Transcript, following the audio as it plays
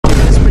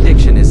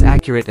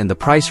accurate and the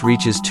price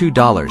reaches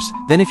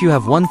 $2, then if you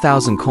have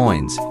 1,000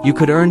 coins, you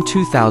could earn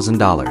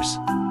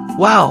 $2,000.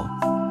 Wow!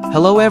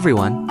 Hello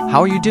everyone,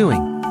 how are you doing?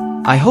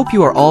 I hope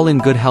you are all in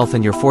good health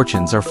and your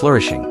fortunes are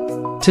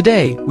flourishing.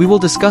 Today, we will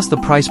discuss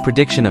the price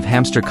prediction of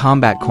Hamster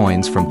Combat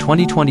coins from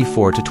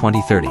 2024 to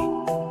 2030.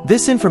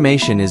 This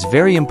information is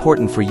very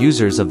important for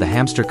users of the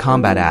Hamster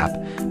Combat app,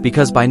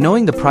 because by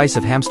knowing the price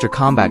of Hamster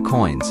Combat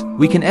coins,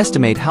 we can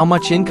estimate how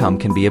much income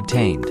can be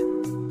obtained.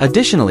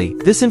 Additionally,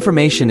 this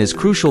information is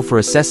crucial for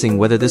assessing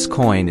whether this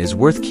coin is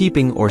worth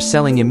keeping or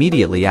selling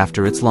immediately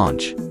after its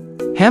launch.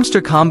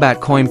 Hamster Combat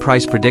Coin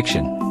Price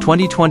Prediction,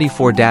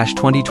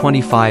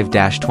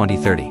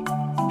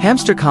 2024-2025-2030.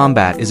 Hamster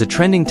Combat is a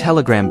trending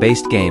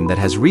Telegram-based game that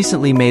has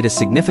recently made a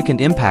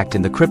significant impact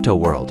in the crypto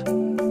world.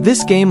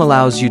 This game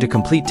allows you to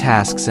complete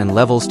tasks and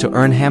levels to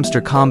earn Hamster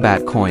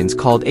Combat coins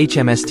called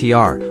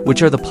HMSTR,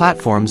 which are the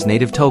platform's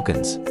native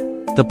tokens.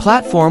 The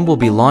platform will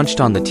be launched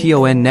on the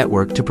TON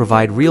network to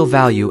provide real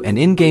value and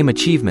in-game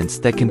achievements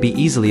that can be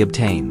easily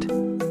obtained.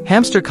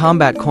 Hamster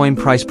Combat Coin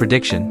Price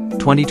Prediction,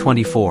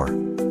 2024.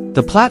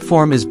 The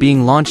platform is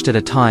being launched at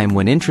a time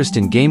when interest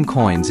in game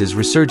coins is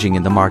resurging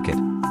in the market.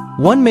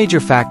 One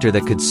major factor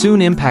that could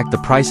soon impact the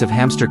price of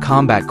Hamster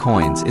Combat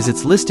coins is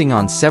its listing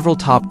on several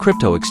top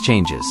crypto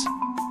exchanges.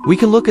 We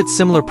can look at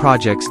similar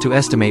projects to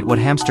estimate what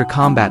Hamster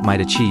Combat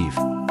might achieve.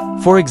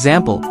 For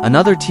example,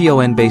 another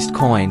TON-based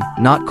coin,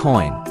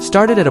 Notcoin,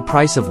 started at a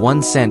price of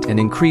 1 cent and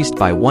increased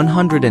by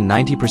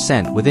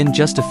 190% within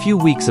just a few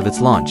weeks of its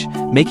launch,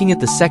 making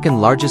it the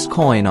second largest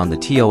coin on the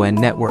TON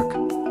network.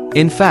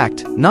 In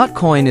fact,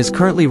 Notcoin is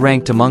currently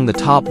ranked among the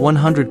top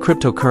 100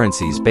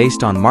 cryptocurrencies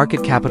based on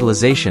market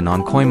capitalization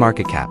on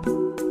CoinMarketCap.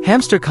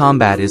 Hamster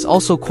Combat is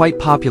also quite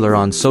popular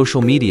on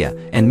social media,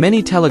 and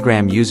many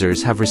Telegram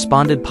users have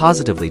responded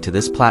positively to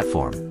this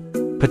platform.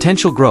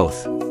 Potential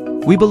growth.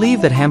 We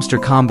believe that Hamster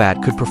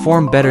Combat could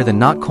perform better than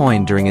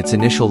Notcoin during its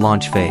initial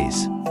launch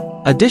phase.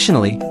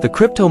 Additionally, the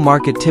crypto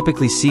market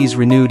typically sees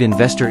renewed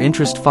investor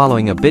interest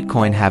following a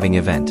Bitcoin halving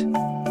event.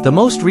 The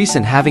most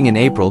recent halving in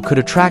April could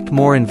attract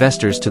more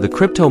investors to the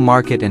crypto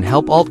market and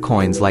help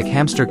altcoins like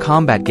Hamster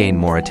Combat gain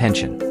more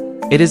attention.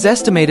 It is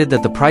estimated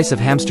that the price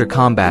of Hamster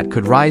Combat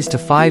could rise to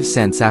 5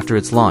 cents after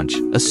its launch,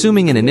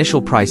 assuming an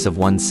initial price of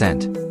 1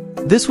 cent.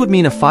 This would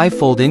mean a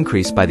 5-fold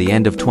increase by the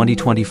end of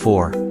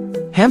 2024.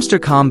 Hamster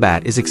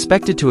Combat is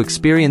expected to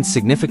experience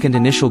significant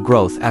initial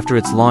growth after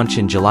its launch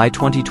in July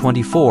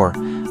 2024,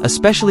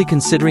 especially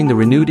considering the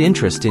renewed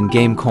interest in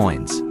game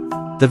coins.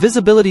 The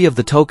visibility of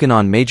the token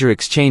on major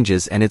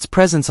exchanges and its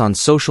presence on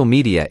social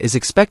media is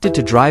expected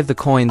to drive the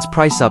coin's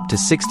price up to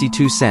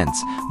 62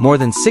 cents, more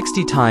than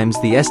 60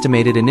 times the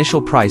estimated initial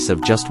price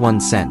of just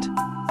 1 cent.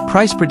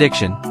 Price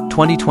Prediction,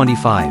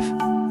 2025.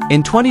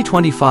 In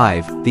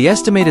 2025, the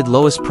estimated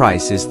lowest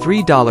price is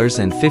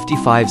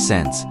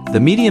 $3.55, the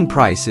median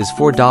price is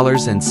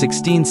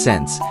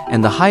 $4.16,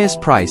 and the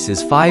highest price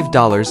is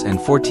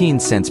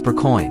 $5.14 per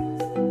coin.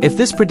 If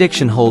this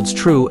prediction holds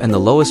true and the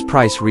lowest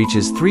price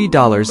reaches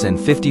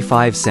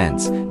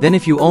 $3.55, then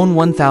if you own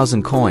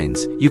 1,000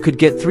 coins, you could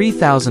get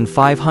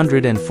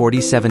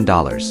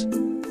 $3,547.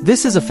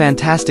 This is a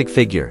fantastic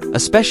figure,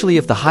 especially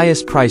if the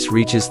highest price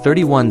reaches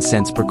 31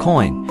 cents per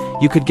coin.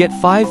 You could get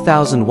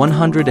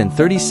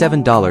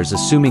 $5,137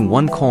 assuming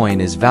one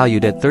coin is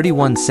valued at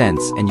 31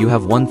 cents and you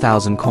have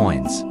 1,000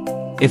 coins.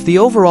 If the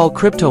overall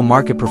crypto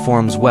market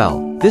performs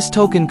well, this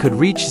token could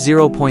reach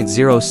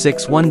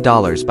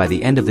 $0.061 by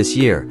the end of this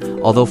year,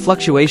 although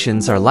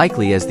fluctuations are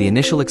likely as the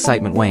initial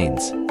excitement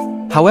wanes.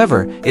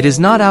 However, it is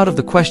not out of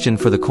the question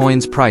for the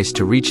coin's price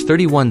to reach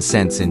 31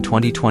 cents in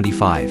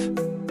 2025.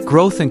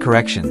 Growth and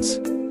corrections.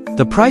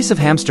 The price of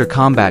Hamster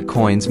Combat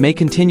coins may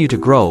continue to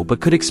grow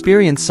but could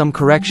experience some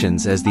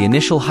corrections as the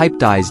initial hype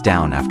dies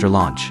down after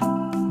launch.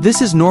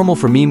 This is normal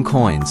for meme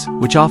coins,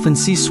 which often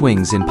see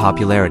swings in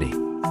popularity.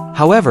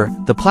 However,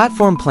 the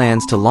platform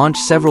plans to launch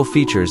several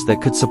features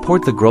that could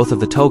support the growth of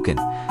the token,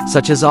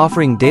 such as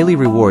offering daily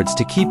rewards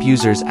to keep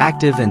users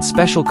active and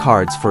special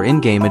cards for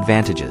in-game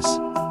advantages.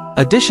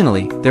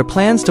 Additionally, their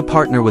plans to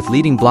partner with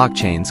leading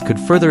blockchains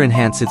could further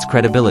enhance its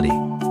credibility.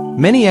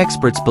 Many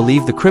experts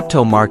believe the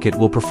crypto market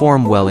will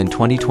perform well in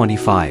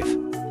 2025.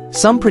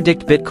 Some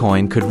predict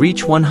Bitcoin could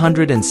reach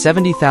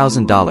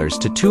 $170,000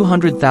 to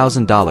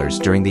 $200,000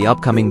 during the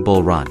upcoming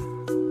bull run.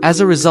 As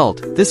a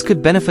result, this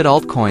could benefit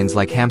altcoins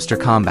like Hamster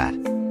Combat.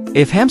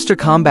 If Hamster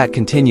Combat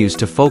continues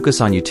to focus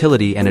on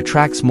utility and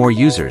attracts more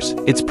users,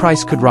 its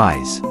price could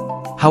rise.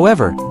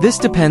 However, this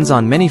depends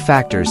on many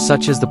factors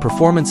such as the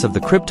performance of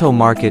the crypto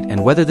market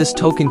and whether this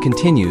token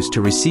continues to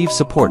receive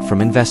support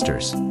from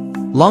investors.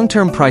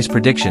 Long-term price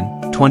prediction,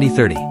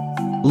 2030.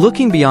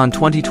 Looking beyond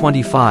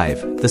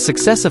 2025, the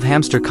success of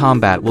Hamster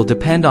Combat will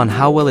depend on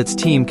how well its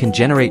team can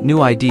generate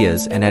new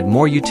ideas and add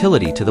more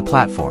utility to the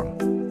platform.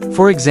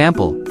 For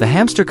example, the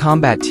Hamster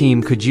Combat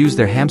team could use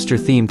their hamster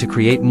theme to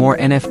create more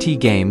NFT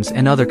games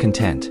and other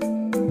content.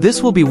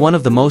 This will be one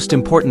of the most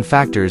important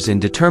factors in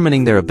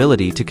determining their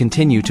ability to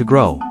continue to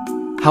grow.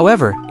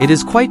 However, it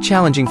is quite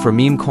challenging for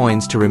meme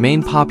coins to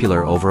remain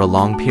popular over a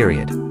long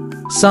period.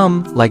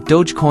 Some, like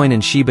Dogecoin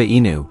and Shiba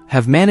Inu,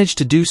 have managed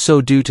to do so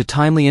due to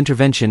timely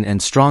intervention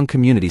and strong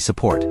community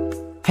support.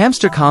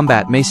 Hamster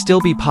Combat may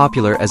still be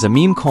popular as a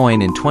meme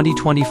coin in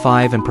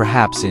 2025 and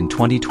perhaps in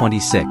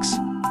 2026.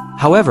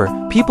 However,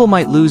 people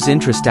might lose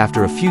interest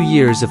after a few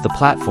years if the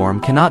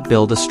platform cannot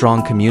build a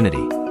strong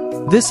community.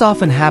 This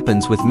often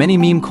happens with many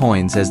meme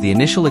coins as the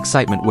initial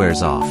excitement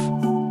wears off.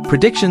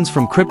 Predictions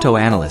from crypto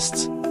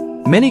analysts.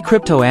 Many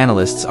crypto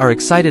analysts are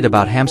excited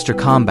about Hamster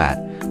Combat,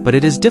 but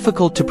it is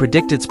difficult to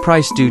predict its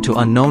price due to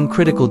unknown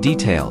critical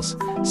details,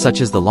 such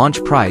as the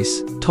launch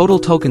price, total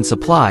token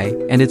supply,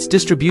 and its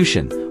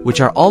distribution, which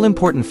are all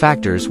important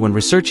factors when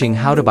researching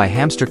how to buy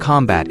Hamster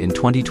Combat in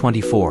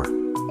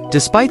 2024.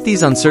 Despite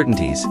these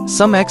uncertainties,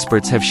 some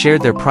experts have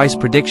shared their price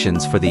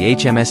predictions for the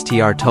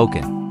HMSTR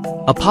token.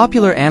 A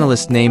popular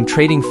analyst named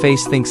Trading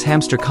Face thinks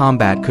Hamster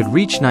Combat could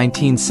reach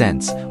 19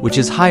 cents, which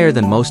is higher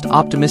than most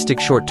optimistic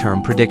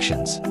short-term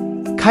predictions.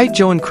 Kite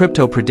Joe in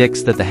Crypto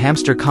predicts that the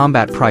Hamster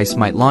Combat price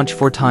might launch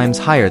 4 times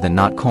higher than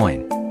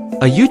Notcoin.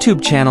 A YouTube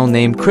channel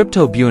named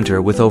Crypto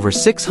Buenter with over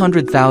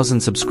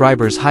 600,000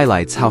 subscribers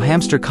highlights how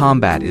Hamster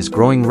Combat is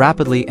growing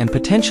rapidly and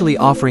potentially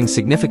offering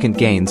significant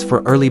gains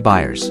for early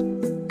buyers.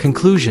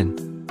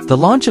 Conclusion. The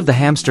launch of the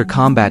Hamster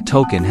Combat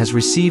token has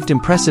received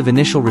impressive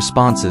initial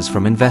responses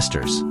from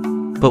investors.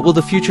 But will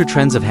the future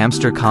trends of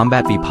Hamster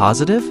Combat be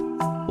positive?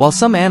 While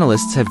some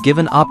analysts have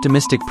given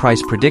optimistic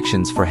price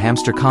predictions for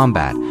Hamster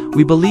Combat,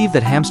 we believe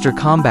that Hamster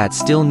Combat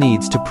still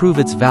needs to prove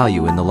its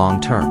value in the long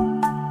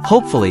term.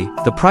 Hopefully,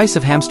 the price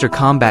of Hamster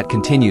Combat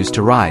continues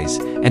to rise,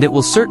 and it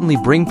will certainly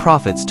bring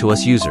profits to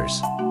us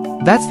users.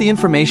 That's the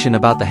information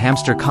about the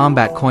Hamster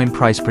Combat coin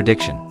price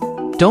prediction.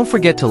 Don't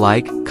forget to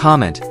like,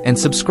 comment, and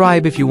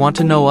subscribe if you want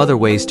to know other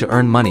ways to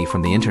earn money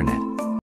from the internet.